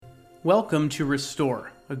Welcome to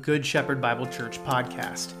Restore, a Good Shepherd Bible Church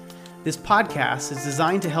podcast. This podcast is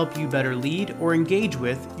designed to help you better lead or engage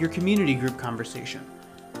with your community group conversation.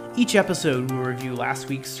 Each episode will review last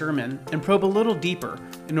week's sermon and probe a little deeper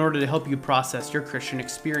in order to help you process your Christian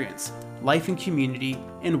experience, life in community,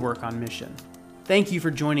 and work on mission. Thank you for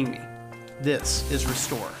joining me. This is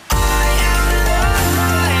Restore.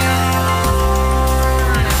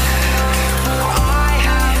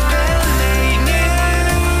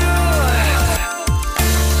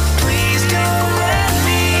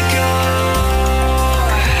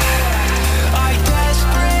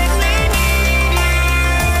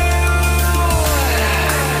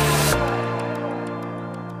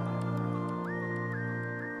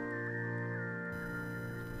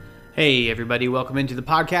 Hey everybody, welcome into the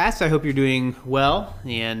podcast. I hope you're doing well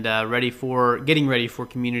and getting ready for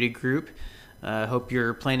community group. Hope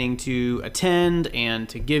you're planning to attend and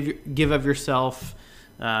to give of yourself.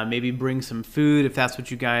 Maybe bring some food if that's what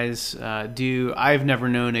you guys do. I've never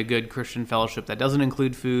known a good Christian fellowship that doesn't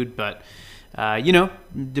include food, but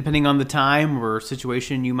depending on the time or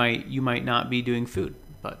situation, you might not be doing food,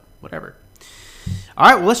 but whatever. All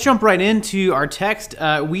right, well, let's jump right into our text.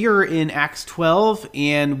 We are in Acts 12,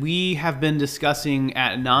 and we have been discussing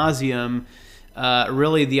ad nauseum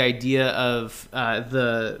really the idea of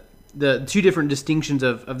the two different distinctions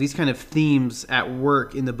of these kind of themes at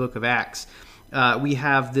work in the book of Acts. We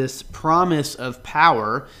have this promise of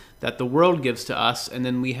power that the world gives to us, and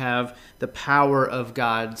then we have the power of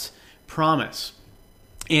God's promise.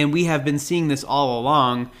 And we have been seeing this all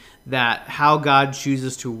along, that how God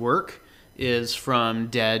chooses to work is from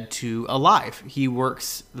dead to alive. He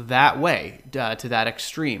works that way, to that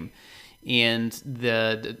extreme. And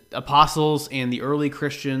the apostles and the early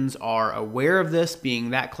Christians are aware of this, being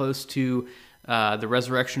that close to the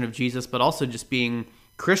resurrection of Jesus, but also just being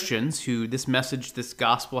Christians who this message, this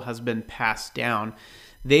gospel has been passed down.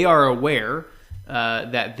 They are aware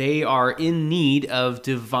that they are in need of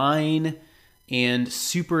divine and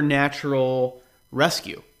supernatural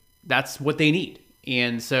rescue. That's what they need.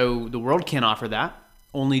 And so the world can't offer that.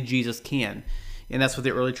 Only Jesus can. And that's what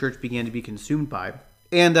the early church began to be consumed by.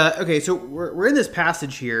 And, so we're in this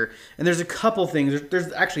passage here, and there's a couple things.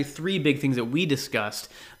 There's actually three big things that we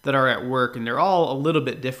discussed that are at work, and they're all a little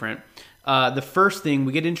bit different. The first thing,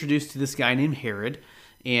 we get introduced to this guy named Herod,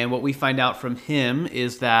 and what we find out from him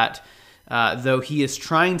is that though he is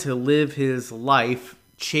trying to live his life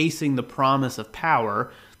chasing the promise of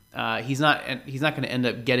power, he's not going to end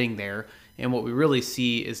up getting there. And what we really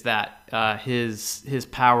see is that his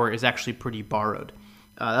power is actually pretty borrowed.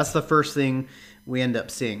 That's the first thing we end up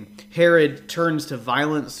seeing. Herod turns to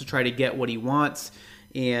violence to try to get what he wants,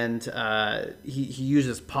 and he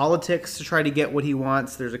uses politics to try to get what he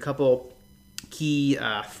wants. There's a couple key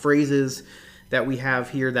phrases that we have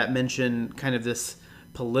here that mention kind of this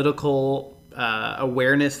political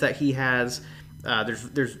awareness that he has.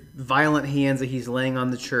 There's violent hands that he's laying on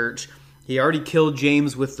the church. He already killed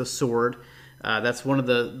James with the sword. That's one of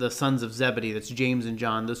the sons of Zebedee. That's James and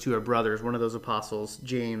John. Those two are brothers. One of those apostles,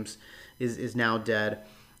 James, is now dead.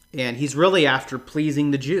 And he's really after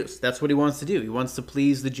pleasing the Jews. That's what he wants to do. He wants to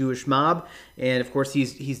please the Jewish mob. And, of course,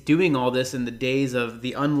 he's doing all this in the days of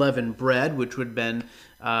the unleavened bread, which would have been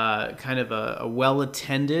kind of a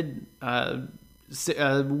well-attended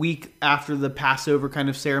week after the Passover kind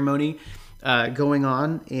of ceremony going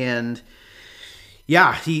on. And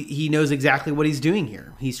yeah, he knows exactly what he's doing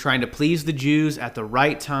here. He's trying to please the Jews at the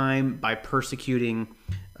right time by persecuting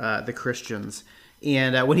the Christians.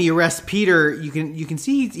 And when he arrests Peter, you can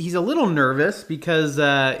see he's a little nervous because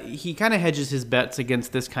he kind of hedges his bets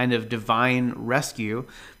against this kind of divine rescue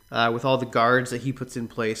with all the guards that he puts in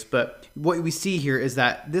place. But what we see here is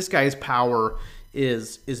that this guy's power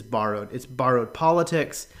is borrowed. It's borrowed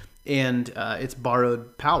politics and it's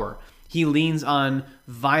borrowed power. He leans on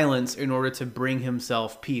violence in order to bring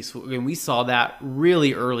himself peace. And we saw that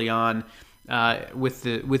really early on with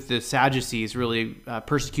the Sadducees really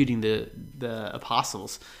persecuting the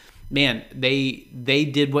apostles. Man, they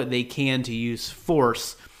did what they can to use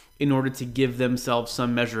force in order to give themselves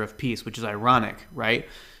some measure of peace, which is ironic, right?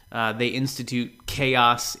 They institute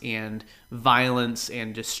chaos and violence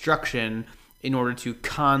and destruction in order to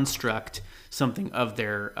construct something of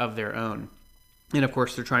their own. And of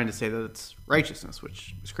course, they're trying to say that it's righteousness,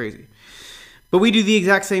 which is crazy. But we do the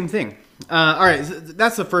exact same thing. All right, so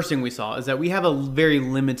that's the first thing we saw, is that we have a very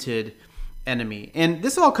limited enemy. And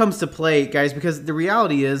this all comes to play, guys, because the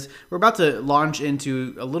reality is we're about to launch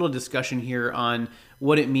into a little discussion here on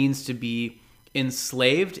what it means to be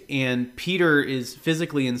enslaved. And Peter is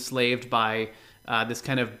physically enslaved by this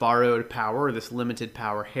kind of borrowed power, this limited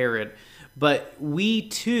power, Herod. But we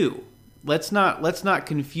too let's not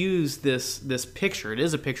confuse this picture. It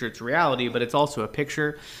is a picture, it's reality, but it's also a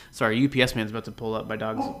picture. Sorry, UPS man's about to pull up. My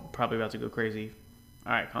dog's probably about to go crazy.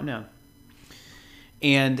 All right, calm down.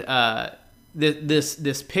 And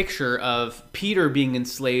this picture of Peter being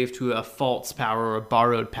enslaved to a false power or a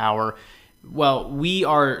borrowed power, well, we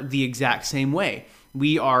are the exact same way.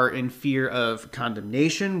 We are in fear of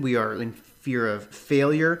condemnation. We are in fear of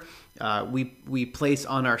failure. We place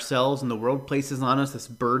on ourselves, and the world places on us, this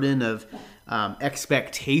burden of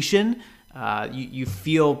expectation. You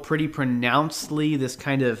feel pretty pronouncedly this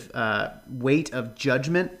kind of weight of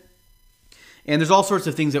judgment. And there's all sorts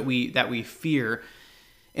of things that we fear.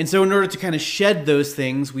 And so in order to kind of shed those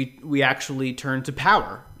things, we actually turn to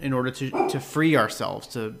power in order to free ourselves,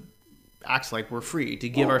 to act like we're free, to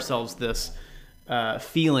give ourselves this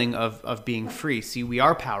feeling of being free. See, we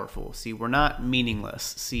are powerful. See, we're not meaningless.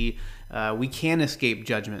 See, we can escape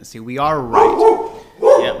judgment. See, we are right.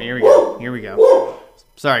 Yep, here we go.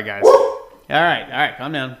 Sorry, guys. All right,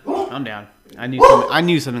 calm down. I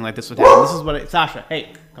knew something like this would happen. This is what Sasha,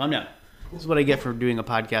 hey, calm down. This is what I get for doing a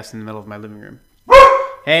podcast in the middle of my living room.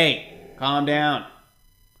 Hey, calm down.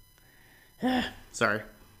 Sorry.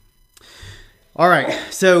 All right,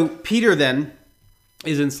 so Peter then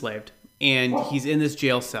is enslaved, and he's in this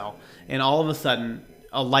jail cell, and all of a sudden,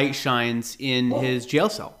 a light shines in his jail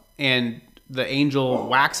cell, and the angel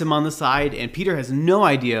whacks him on the side, and Peter has no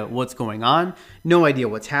idea what's going on, no idea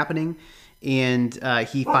what's happening, and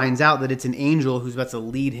he finds out that it's an angel who's about to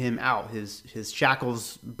lead him out. His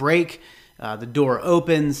shackles break, the door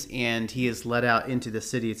opens, and he is led out into the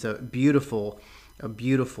city. It's a beautiful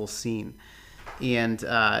scene. And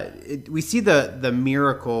we see the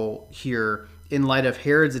miracle here in light of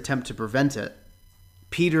Herod's attempt to prevent it,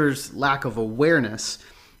 Peter's lack of awareness,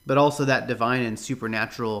 but also that divine and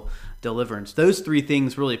supernatural deliverance. Those three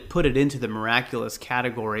things really put it into the miraculous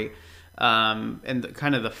category. And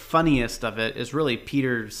kind of the funniest of it is really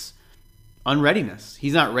Peter's unreadiness.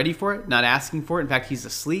 He's not ready for it, not asking for it. In fact, he's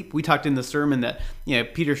asleep. We talked in the sermon that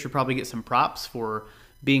Peter should probably get some props for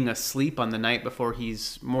being asleep on the night before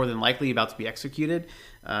he's more than likely about to be executed.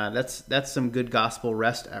 That's some good gospel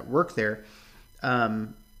rest at work there.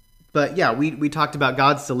 But yeah, we talked about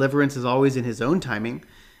God's deliverance is always in his own timing.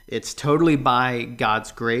 It's totally by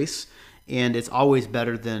God's grace, and it's always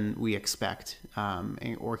better than we expect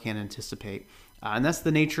or can anticipate. And that's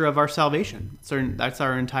the nature of our salvation. That's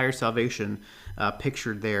our entire salvation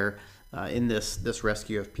pictured there in this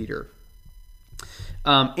rescue of Peter.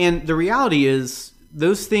 And the reality is,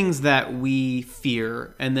 those things that we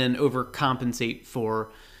fear and then overcompensate for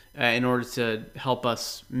in order to help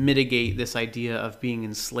us mitigate this idea of being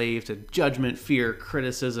enslaved to judgment, fear,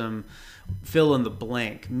 criticism, fill in the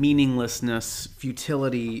blank, meaninglessness,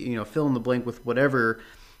 futility, fill in the blank with whatever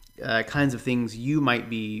kinds of things you might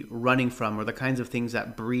be running from, or the kinds of things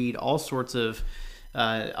that breed all sorts of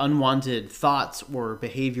unwanted thoughts or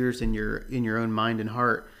behaviors in your own mind and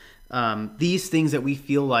heart. These things that we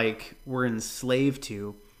feel like we're enslaved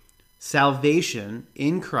to, salvation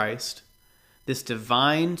in Christ, this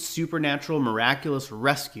divine, supernatural, miraculous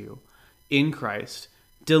rescue in Christ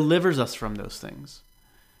delivers us from those things.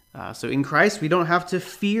 So in Christ, we don't have to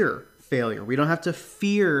fear failure. We don't have to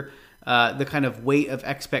fear the kind of weight of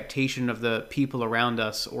expectation of the people around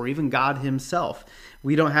us, or even God himself.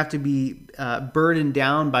 We don't have to be burdened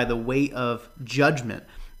down by the weight of judgment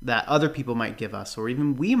that other people might give us, or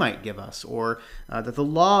even we might give us, or that the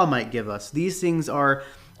law might give us. These things are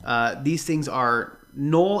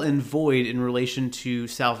null and void in relation to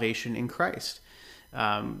salvation in Christ.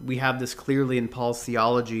 We have this clearly in Paul's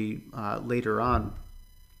theology later on.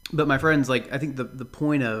 But my friends, I think the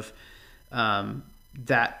point of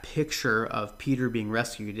that picture of Peter being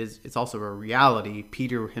rescued it's also a reality.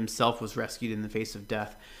 Peter himself was rescued in the face of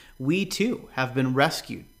death. We too have been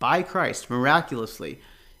rescued by Christ miraculously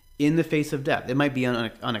in the face of death. It might be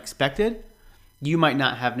unexpected. You might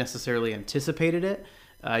not have necessarily anticipated it.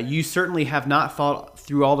 You certainly have not thought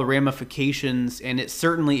through all the ramifications, and it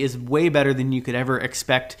certainly is way better than you could ever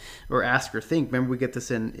expect or ask or think. Remember, we get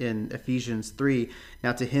this in Ephesians 3.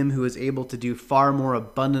 Now to him who is able to do far more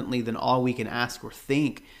abundantly than all we can ask or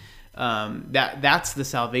think. That's the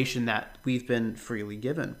salvation that we've been freely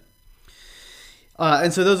given.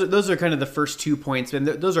 And so those are kind of the first 2 points, and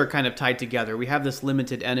those are kind of tied together. We have this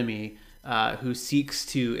limited enemy who seeks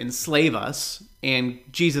to enslave us, and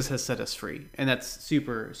Jesus has set us free, and that's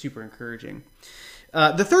super, super encouraging.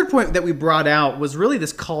 The third point that we brought out was really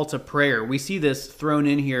this call to prayer. We see this thrown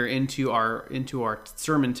in here into our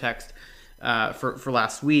sermon text for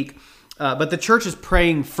last week, But the church is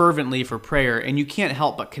praying fervently for prayer, and you can't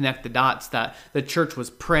help but connect the dots that the church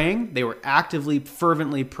was praying. They were actively,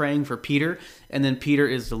 fervently praying for Peter, and then Peter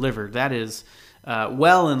is delivered. That is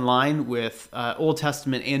well in line with Old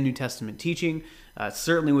Testament and New Testament teaching,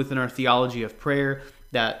 certainly within our theology of prayer,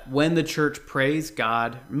 that when the church prays,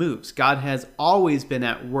 God moves. God has always been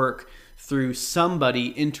at work through somebody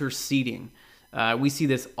interceding. We see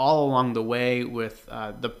this all along the way with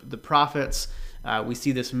the prophets. We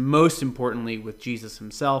see this most importantly with Jesus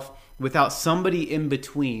himself. Without somebody in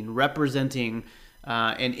between representing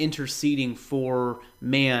and interceding for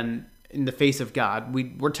man in the face of God,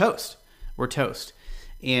 we're toast. We're toast.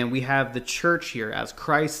 And we have the church here as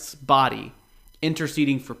Christ's body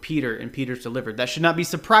interceding for Peter, and Peter's delivered. That should not be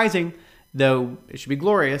surprising, though it should be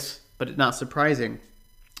glorious, but it's not surprising.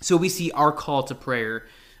 So we see our call to prayer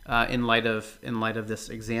in light of this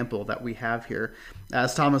example that we have here.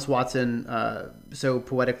 As Thomas Watson so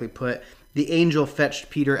poetically put, the angel fetched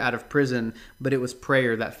Peter out of prison, but it was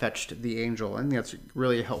prayer that fetched the angel. I think that's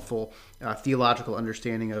really a helpful theological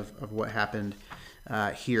understanding of what happened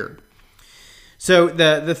here. So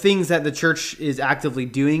the things that the church is actively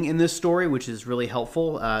doing in this story, which is really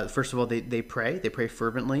helpful, first of all, they pray. They pray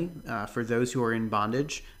fervently for those who are in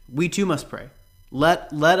bondage. We too must pray.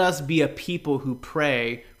 Let us be a people who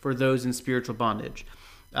pray for those in spiritual bondage.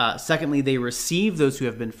 Secondly, they receive those who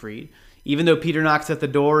have been freed. Even though Peter knocks at the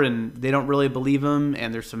door and they don't really believe him,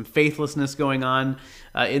 and there's some faithlessness going on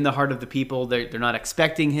in the heart of the people, they're not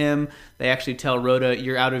expecting him. They actually tell Rhoda,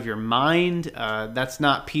 "You're out of your mind. That's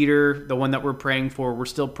not Peter, the one that we're praying for. We're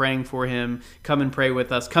still praying for him. Come and pray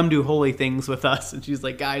with us. Come do holy things with us." And she's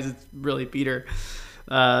like, "Guys, it's really Peter."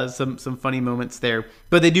 Some funny moments there.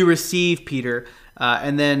 But they do receive Peter.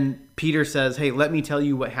 And then Peter says, "Hey, let me tell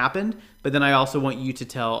you what happened, but then I also want you to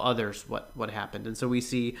tell others what happened." And so we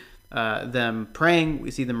see them praying, we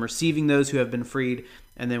see them receiving those who have been freed,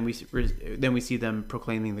 and then we see them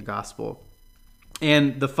proclaiming the gospel.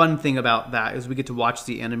 And the fun thing about that is we get to watch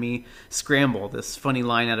the enemy scramble. This funny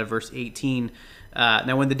line out of verse 18.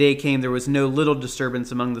 Now when the day came, there was no little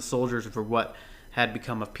disturbance among the soldiers for what had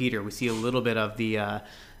become of Peter. We see a little bit of the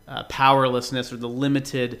powerlessness or the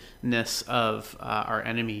limitedness of our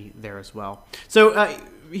enemy there as well. So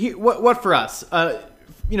what for us?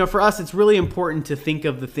 For us, it's really important to think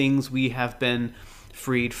of the things we have been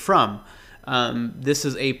freed from. This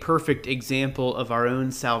is a perfect example of our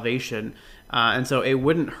own salvation. And so it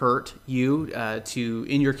wouldn't hurt you to,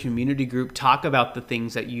 in your community group, talk about the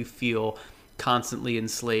things that you feel constantly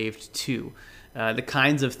enslaved to. The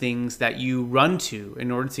kinds of things that you run to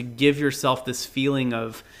in order to give yourself this feeling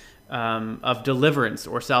of deliverance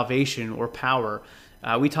or salvation or power.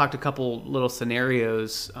 We talked a couple little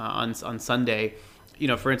scenarios on Sunday.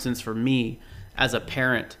 For instance, for me as a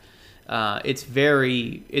parent, it's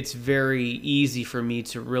very easy for me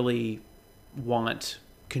to really want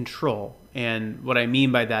control. And what I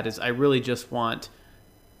mean by that is I really just want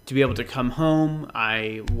to be able to come home.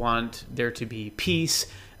 I want there to be peace.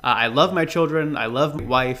 I love my children. I love my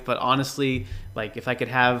wife. But honestly, if I could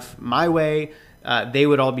have my way, they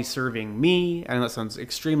would all be serving me. I know that sounds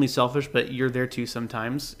extremely selfish, but you're there too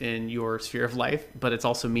sometimes in your sphere of life. But it's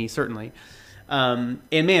also me, certainly. And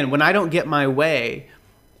man, when I don't get my way,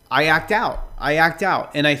 I act out.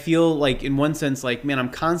 And I feel in one sense, man, I'm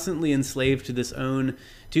constantly enslaved to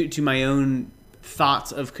to my own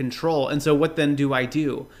thoughts of control. And so what then do I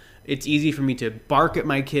do? It's easy for me to bark at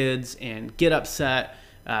my kids and get upset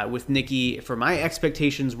with Nikki for my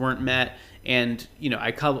expectations weren't met. And,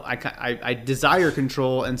 I desire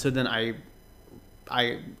control. And so then I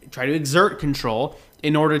try to exert control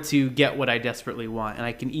in order to get what I desperately want. And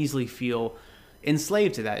I can easily feel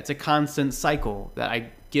enslaved to that. It's a constant cycle that I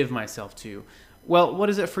give myself to. Well, what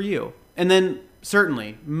is it for you? And then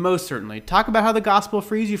most certainly, talk about how the gospel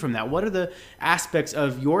frees you from that. What are the aspects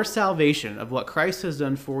of your salvation, of what Christ has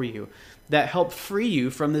done for you, that help free you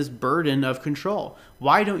from this burden of control?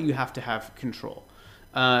 Why don't you have to have control?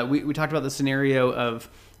 We talked about the scenario of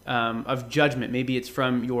judgment. Maybe it's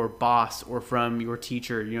from your boss or from your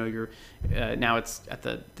teacher. You're now it's at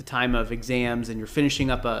the time of exams and you're finishing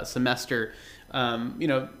up a semester.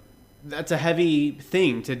 That's a heavy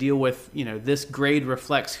thing to deal with. This grade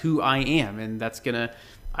reflects who I am, and that's going to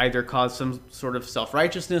either cause some sort of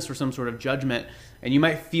self-righteousness or some sort of judgment. And you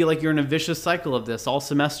might feel like you're in a vicious cycle of this all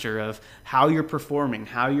semester of how you're performing,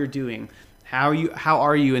 how you're doing, how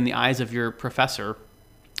are you in the eyes of your professor.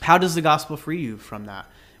 How does the gospel free you from that?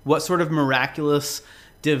 What sort of miraculous,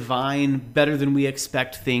 divine, better than we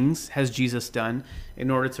expect things has Jesus done in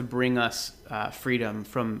order to bring us freedom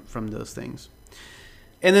from those things?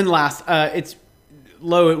 And then last, it's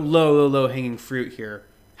low hanging fruit here.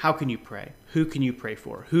 how can you pray? Who can you pray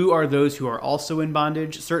for? Who are those who are also in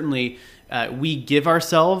bondage? Certainly, we give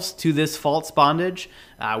ourselves to this false bondage.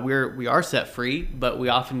 We are set free, but we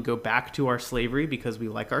often go back to our slavery because we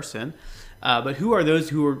like our sin. But who are those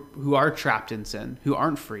who are trapped in sin, who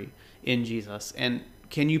aren't free in Jesus? And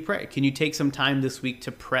can you pray? Can you take some time this week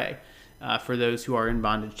to pray for those who are in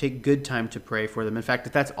bondage? Take good time to pray for them. In fact,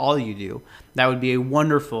 if that's all you do, that would be a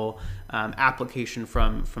wonderful application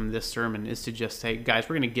from this sermon, is to just say, guys,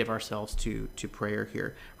 we're going to give ourselves to prayer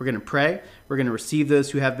here. We're going to pray. We're going to receive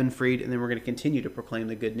those who have been freed, and then we're going to continue to proclaim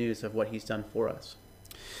the good news of what he's done for us.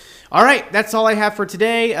 All right, that's all I have for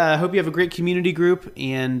today. I hope you have a great community group,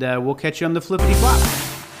 and we'll catch you on the flippity flop.